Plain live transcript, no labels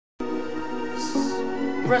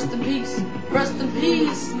Rest in peace, rest in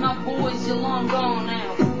peace, my boys, you're long gone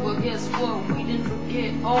now. Well, guess what? We didn't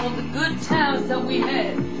forget all the good times that we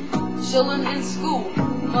had. Chillin' in school,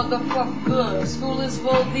 motherfucker. School is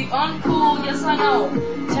for the uncool, yes I know.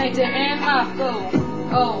 Tainted and my foe.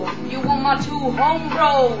 Oh, you were my 2 home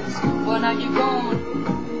rows, but now you're gone.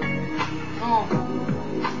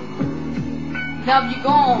 Now you're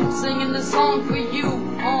gone, singing the song for you.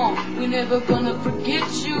 We never gonna forget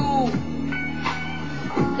you.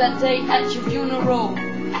 That day at your funeral,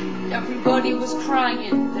 everybody was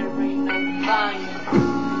crying. There ain't no lying.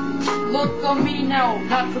 Look on me now,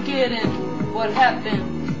 not forgetting what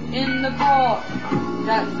happened in the bar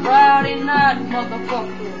that Friday night,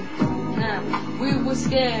 motherfucker. Now, we were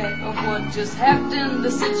scared of what just happened.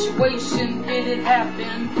 The situation, did it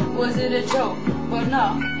happen? Was it a joke? But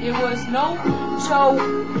no, it was no joke.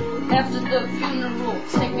 After the funeral,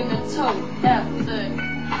 taking a toke.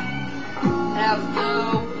 After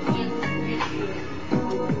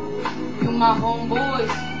you my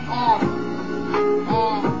homeboys, yeah.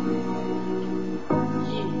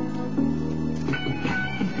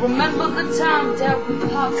 Remember the time that we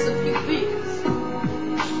popped a few beers,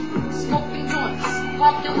 smoking joints,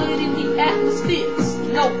 populating the atmospheres.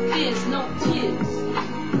 No fears, no tears.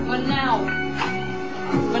 But now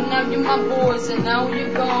you're my boys and now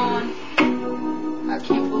you're gone. I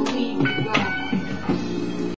can't believe you're gone.